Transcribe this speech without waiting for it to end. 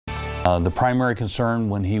The primary concern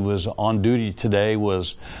when he was on duty today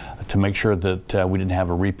was to make sure that we didn't have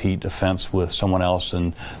a repeat offense with someone else,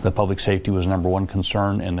 and the public safety was number one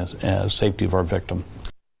concern, and the safety of our victim.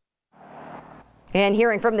 And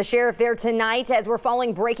hearing from the sheriff there tonight as we're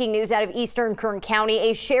following breaking news out of eastern Kern County,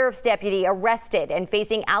 a sheriff's deputy arrested and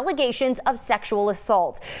facing allegations of sexual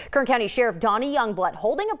assault. Kern County Sheriff Donnie Youngblood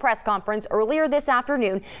holding a press conference earlier this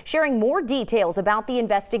afternoon, sharing more details about the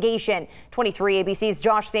investigation. 23 ABC's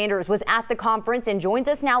Josh Sanders was at the conference and joins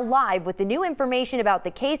us now live with the new information about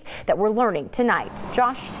the case that we're learning tonight.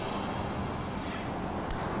 Josh?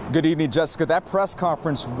 Good evening, Jessica. That press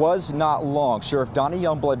conference was not long. Sheriff Donnie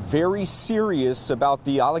Youngblood very serious about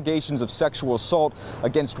the allegations of sexual assault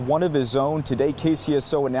against one of his own. Today,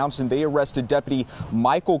 KCSO announcing they arrested Deputy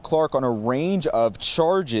Michael Clark on a range of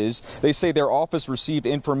charges. They say their office received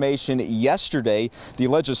information yesterday. The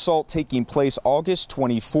alleged assault taking place August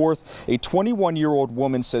 24th. A 21-year-old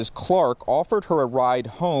woman says Clark offered her a ride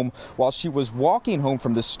home while she was walking home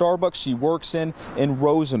from the Starbucks she works in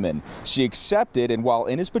Rosamond. She accepted, and while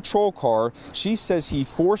in his patrol car, she says he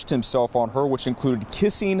forced himself on her, which included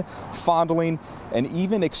kissing, fondling, and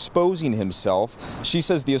even exposing himself. She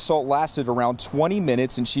says the assault lasted around 20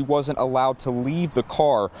 minutes and she wasn't allowed to leave the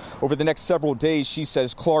car. Over the next several days, she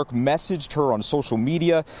says Clark messaged her on social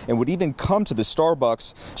media and would even come to the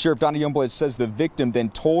Starbucks. Sheriff Donnie Youngblood says the victim then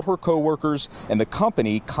told her co-workers and the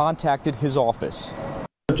company contacted his office.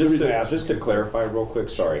 Just to clarify real quick,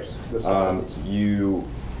 sorry.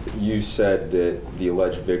 You said that the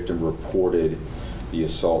alleged victim reported the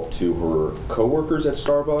assault to her co-workers at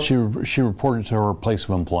Starbucks? She reported to her place of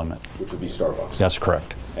employment. Which would be Starbucks? That's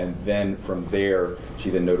correct. And then from there, she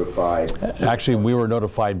then notified? Actually, we were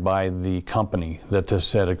notified by the company that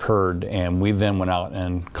this had occurred, and we then went out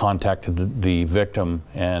and contacted the victim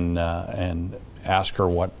and asked her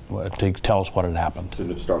to tell us what had happened. So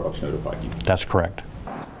the Starbucks notified you? That's correct.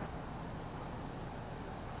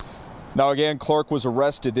 Now again, Clark was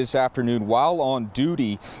arrested this afternoon while on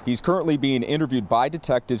duty. He's currently being interviewed by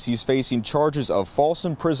detectives. He's facing charges of false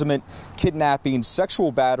imprisonment, kidnapping,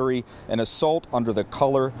 sexual battery, and assault under the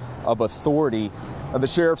color of authority. The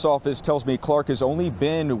sheriff's office tells me Clark has only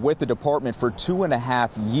been with the department for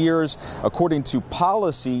 2.5 years. According to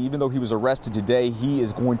policy, even though he was arrested today, he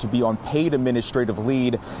is going to be on paid administrative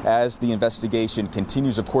leave as the investigation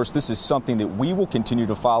continues. Of course, this is something that we will continue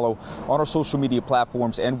to follow on our social media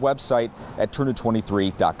platforms and website at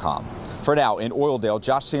turner23.com. For now, in Oildale,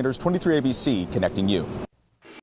 Josh Sanders, 23 ABC, connecting you.